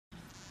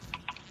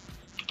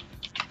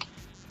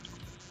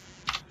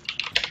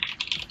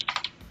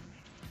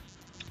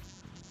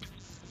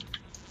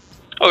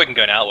we can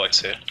go now, it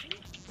works here.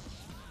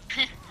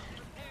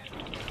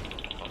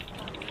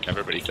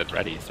 Everybody said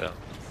ready, so.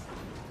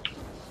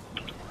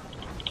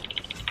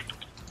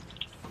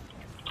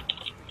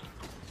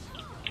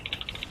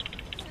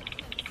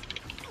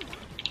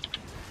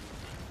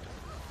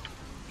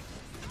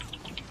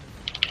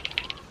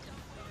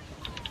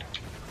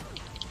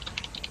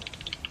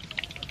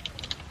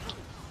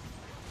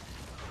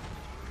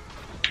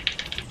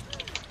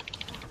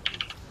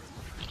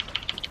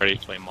 Ready,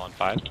 flame on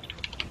 5.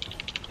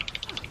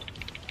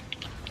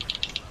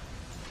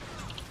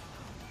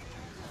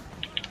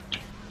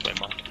 Flame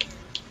on.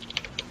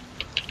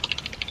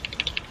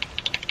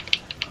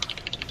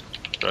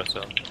 Throw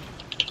cell.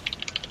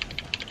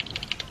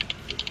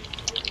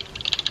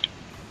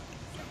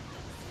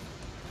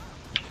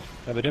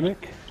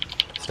 Epidemic.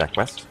 Stack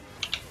west.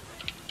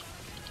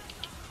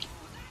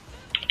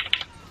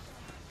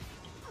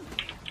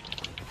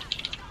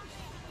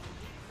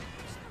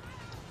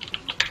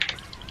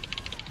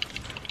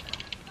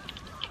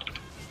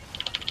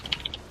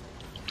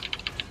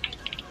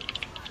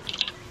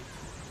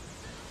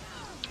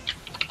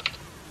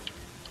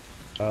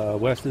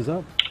 West is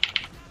up.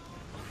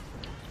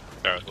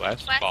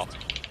 West. Ball.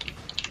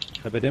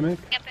 Epidemic.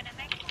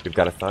 We've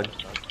got a thug.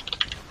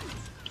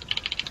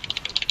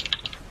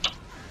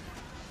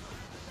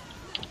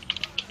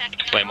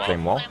 Flame wall.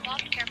 Flame wall.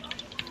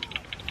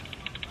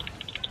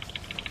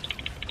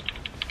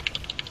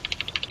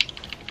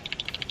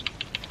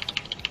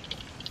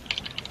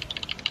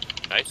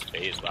 Nice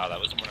phase. Wow, that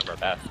was one of our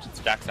best.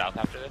 Stack south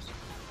after this.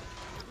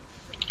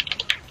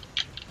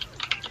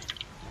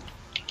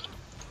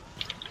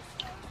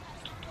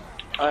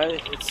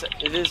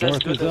 It is North as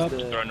good is as up.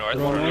 the... Throw north.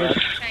 Throw north.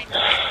 After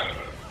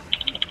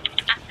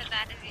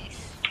that it is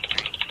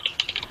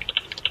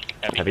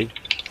Heavy.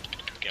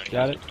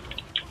 Got it.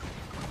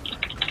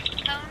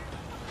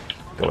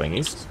 Going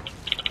east.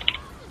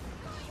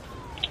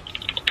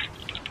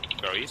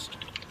 Throw east.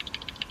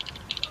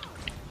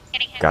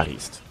 getting heavy. Got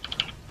east.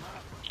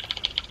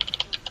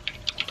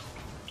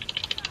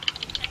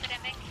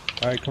 Epidemic.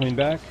 Alright, coming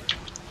back.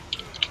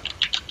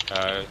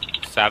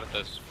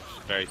 Sabetha's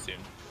very soon.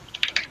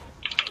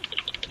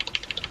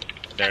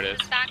 There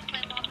it is. Back,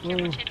 flame wall,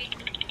 careful, Chibi.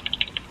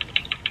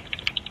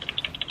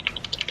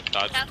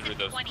 Dodge South through is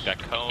those, 20. that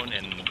cone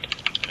and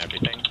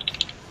everything.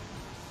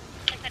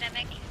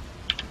 Epidemic.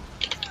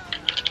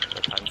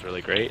 Our time's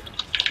really great.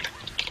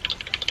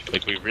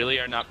 Like, we really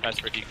are not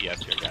pressed for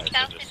DPS here, guys.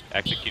 South So just is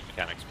execute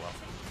mechanics well.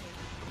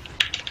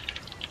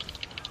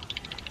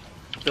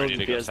 Still Ready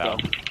to go DPS though. south.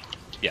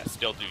 Yeah,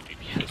 still do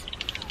DPS.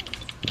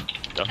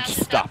 Don't South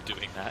is stop up.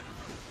 doing that.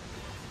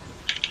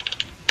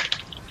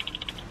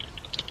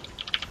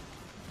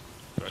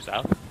 Throw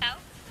south.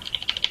 South.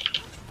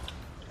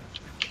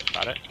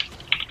 Got it.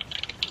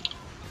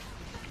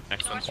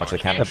 Next one's Watch the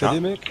north. cannon shot.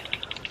 Epidemic.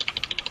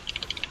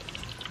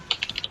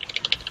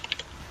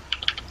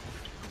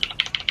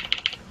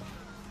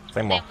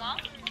 Flame wall. Flame wall.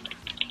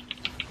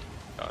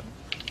 God.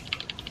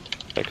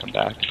 They come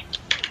back.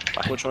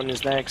 Fine. Which one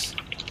is next?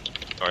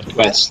 North.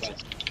 West.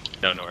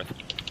 No, north.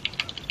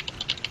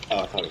 Oh,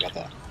 I thought we got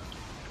that.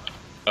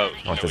 Oh,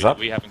 North no, is up.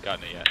 we haven't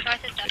gotten it yet.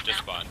 North is up It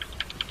just now. spawned.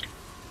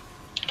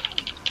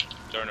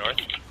 Throw north.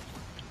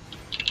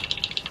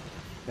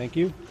 Thank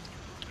you.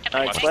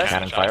 Alright, Watch west.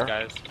 cannon Cannon shots, fire.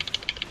 guys.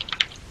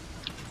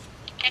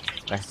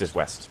 Next is Next is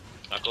west.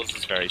 Knuckles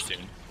is very soon.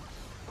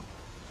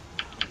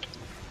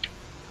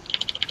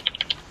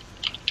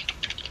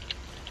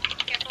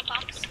 careful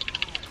bumps.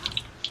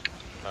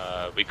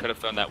 We could have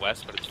thrown that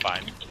west, but it's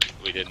fine.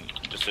 We didn't.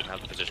 Just didn't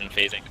have the position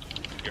phasing.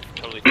 You're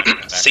totally fine.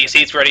 Back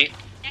CC's ready.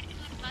 Next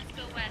one must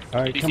go west.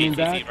 Alright, coming CC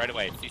back. right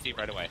away. CC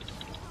right away.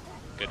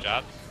 Good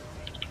job.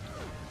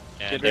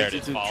 And Get there it ready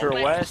is. to Fall.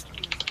 throw west.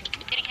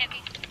 Getting heavy.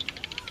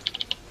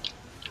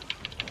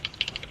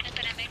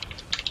 Epidemic.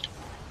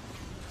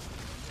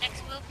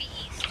 Next will be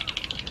east.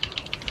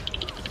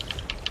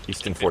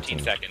 East in 15 14.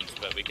 seconds,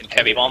 but we can.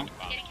 Heavy bomb.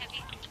 Getting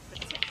heavy.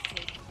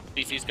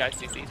 CC's, guys.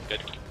 CC's.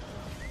 Good.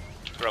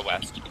 Throw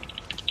west.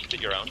 Is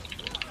it your own?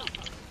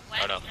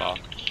 West. Oh no, fall.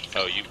 East.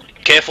 Oh, you.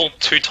 Careful,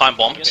 2-time Okay,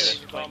 bombs. that's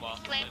flame wall.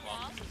 Flame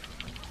wall.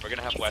 We're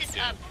gonna have East west is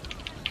soon. up.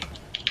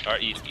 Or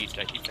east. East.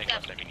 I keep saying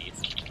Up. west. I mean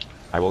east.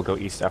 I will go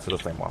east after the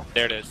flame wall.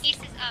 There it is. East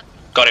is up.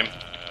 Got him.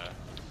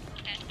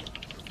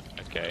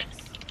 Okay.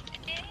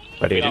 Okay.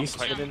 Ready We at didn't east?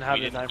 quite- We didn't have we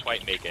the didn't knife.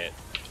 quite make it.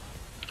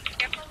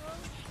 Careful,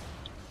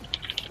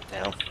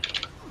 Down.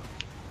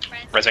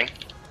 Res. Resing.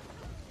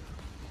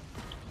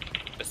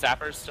 The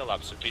sapper's still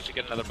up, so we should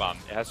get another bomb.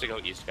 It has to go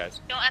east,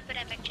 guys. No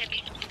epidemic,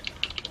 Chibi.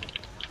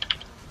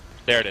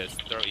 There it is.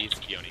 Throw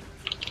east, Keone.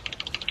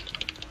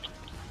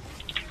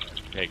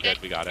 Okay,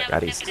 good. We got it. Now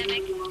Got east.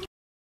 epidemic.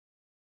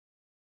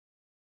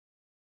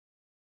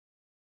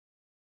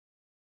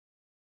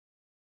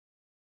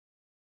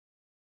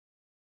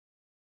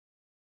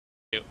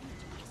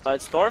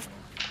 It's north?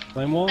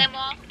 Flame wall. Flame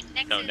wall.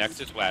 Next No, is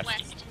next is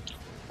west.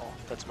 Oh,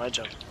 that's my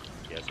job.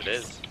 Yes, it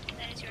is.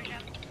 That is your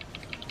job.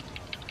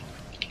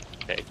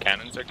 Okay,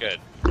 cannons are good.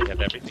 We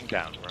have everything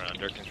down. We're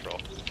under control.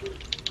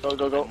 Go,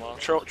 go, go.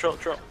 Throw, throw,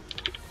 throw.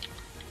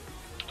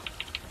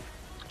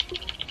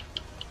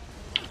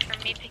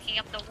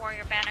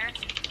 warrior banner.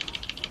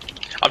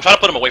 I'm trying to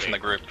put him away from the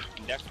group.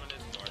 Next one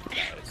is north,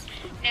 guys.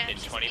 No, In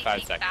just 25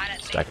 being bad seconds.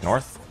 at Stack things.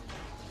 north.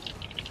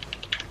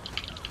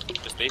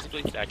 Just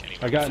basically stack anywhere.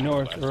 I got south,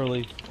 north west.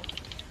 early.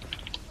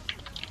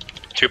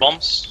 2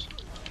 bombs.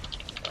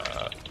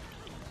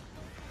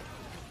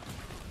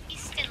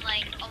 East in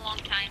like a long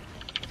time.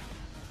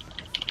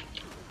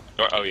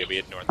 Oh yeah, we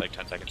had north like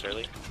 10 seconds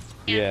early.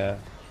 Yeah.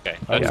 Okay,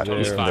 I that's was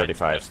totally there. fine.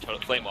 35. That's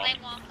total flame wall.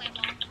 Flame wall, flame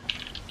wall.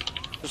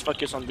 Just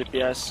focus on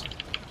DPS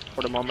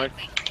for the moment.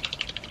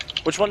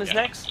 Which one is Yeah.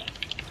 next?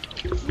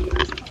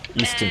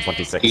 East in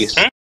 26. East.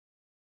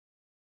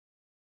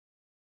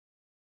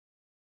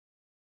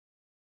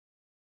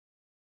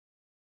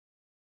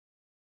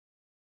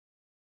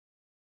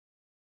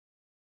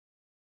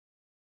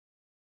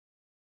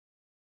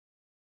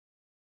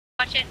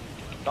 Watch it.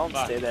 Don't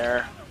Fuck. stay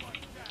there.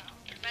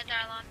 Red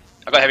Zarlon.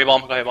 I got heavy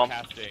bomb. I got heavy bomb.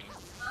 Casting.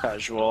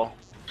 Casual.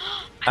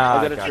 Ah,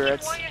 I got a gotcha.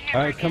 turret. Warrior hammer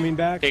All right, again. coming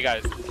back. Okay,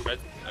 guys. Red.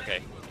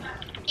 Okay.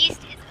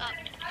 East is up.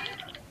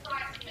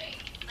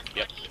 Let's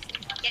Yep. go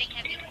east. Getting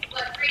heavy.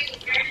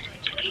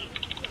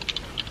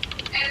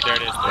 There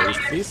it is. Where is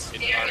please?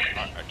 It's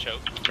our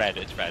choke. Red.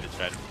 It's red. It's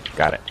red.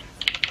 Got it.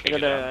 I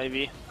got the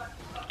IV.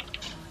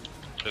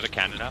 There's a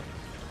cannon up.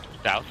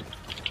 South.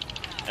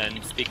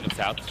 And speaking of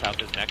south,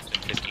 south is next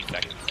in 15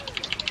 seconds.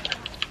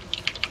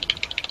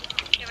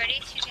 You ready?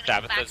 She's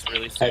gonna go back. Sabetha's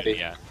really soon. Heavy.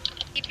 Yeah.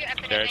 Keep your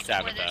There's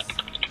epidemic for Sabetha. this.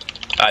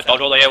 Alright,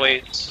 dodge all the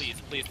airways.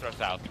 Please throw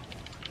south.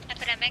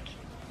 Epidemic.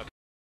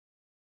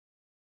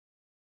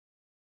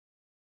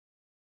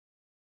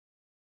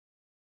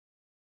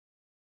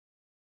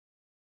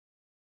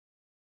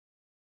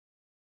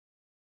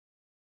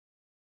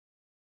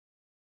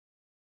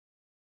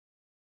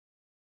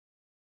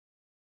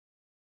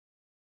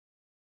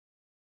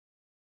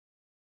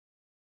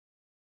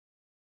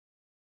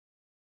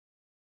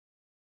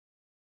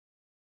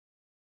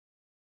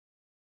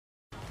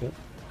 Yep.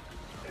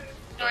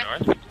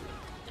 North. North.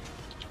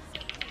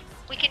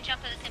 We can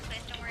jump at the same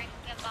place, don't worry.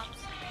 We have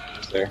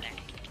bombs. There.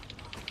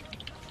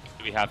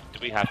 Do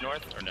we have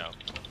north or no?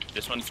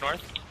 This one's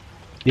north?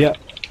 Yep.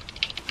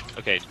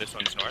 Okay, this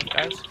one's north,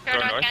 guys. Throw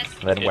north, guys.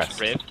 Then It's west.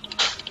 Rib.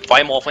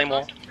 Flame wall, flame wall.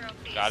 Also throw,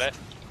 please. Got it.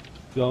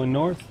 Going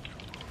north.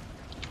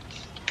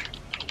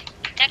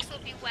 Next will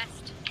be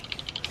west.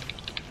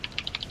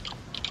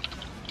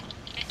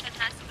 Next one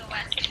has to go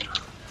west.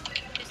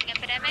 Using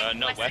epidemic.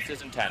 No, west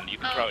isn't 10. You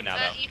can throw it now,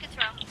 though. You can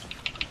throw.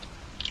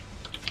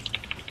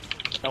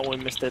 No, we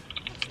missed it.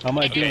 How am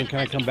I Okay. doing? Can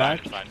I come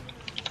back? Fine.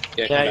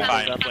 Yeah, Yeah, come yeah.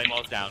 back. Fine. Flame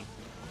wall's down.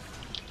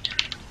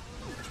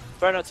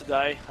 Try not to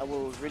die. I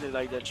will really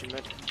like that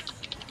achievement.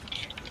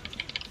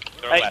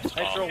 Throw Hey, west.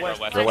 hey, Paul. throw west.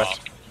 West. Throw Paul.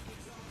 west.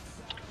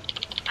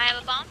 I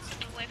have a bomb, so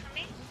move away from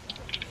me.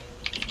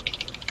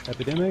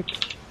 Epidemic.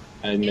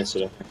 I missed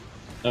it.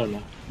 Oh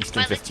no. East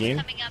My in list is 15.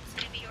 coming up, so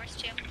it'll be yours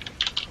too.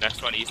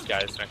 Next one east,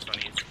 guys. Next one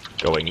east.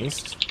 Going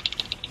east.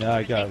 Yeah,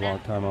 I got a long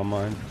time on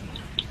mine.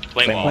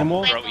 Flame wall. Flame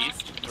wall? Throw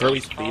east. Throw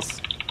east, please.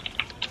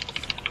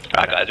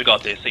 Alright, guys, we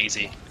got this.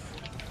 Easy.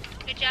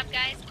 Good job,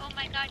 guys. Oh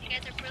my god, you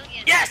guys are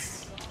brilliant.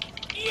 Yes!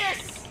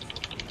 Yes!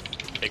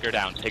 Take her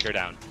down. Take her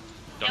down.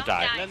 Don't Don't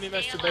die. die. Let me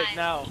Stay masturbate alive.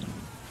 now.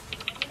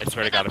 I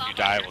swear to God, if you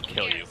die, I will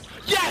kill you.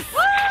 Yes!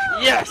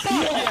 Yes!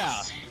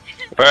 Yeah.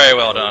 Very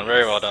well done,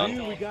 very well done.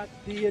 Dude, we got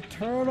the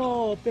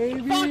Eternal,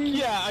 baby. Fuck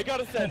yeah! I got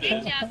Good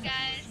ascended. job,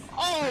 guys.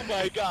 Oh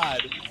my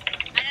God.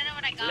 I don't know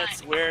what I got.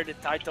 Let's wear the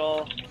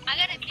title. I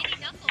got a mini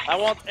knuckle. I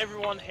want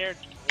everyone here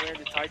to wear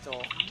the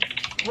title.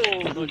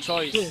 No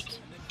choice. Shit.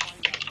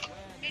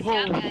 Good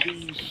job, guys.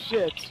 Holy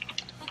shit.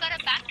 Who got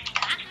a back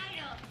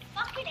item?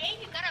 Fucking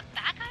A, you got a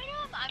back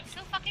item? I'm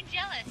so fucking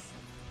jealous.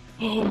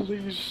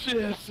 Holy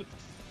shit.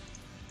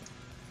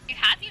 You're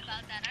happy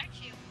about that, aren't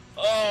you?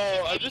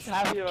 Oh, I'm just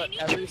happy about Can you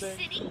choose everything.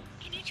 city?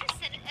 Can you choose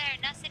city?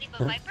 Not city,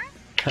 but Viper?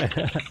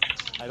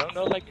 I don't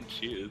know if I can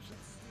choose.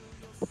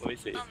 Let me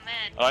see. Oh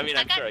man. Oh, I mean,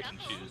 I'm got sure I can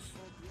knuckles. choose.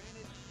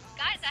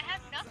 Guys, I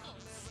have knuckles.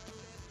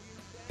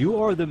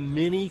 You are the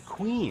mini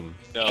queen.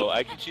 No,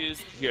 I can choose.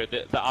 Here,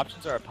 the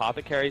options are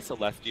Apothecary,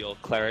 Celestial,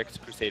 Clerics,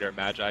 Crusader,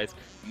 Magi's,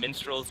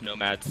 Minstrels,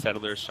 Nomads,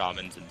 Settlers,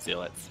 Shamans, and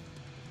Zealots.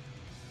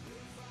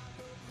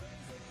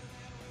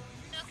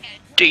 Okay.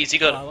 Jeez, you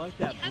I got. like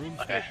that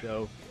broomstick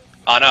though.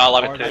 I know, I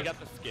love I it too. got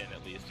the skin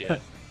at least, yeah.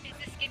 Is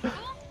this skin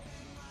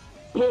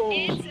cool?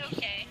 Holy It's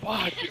okay.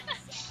 Fuck.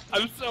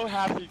 I'm so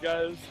happy,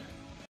 guys.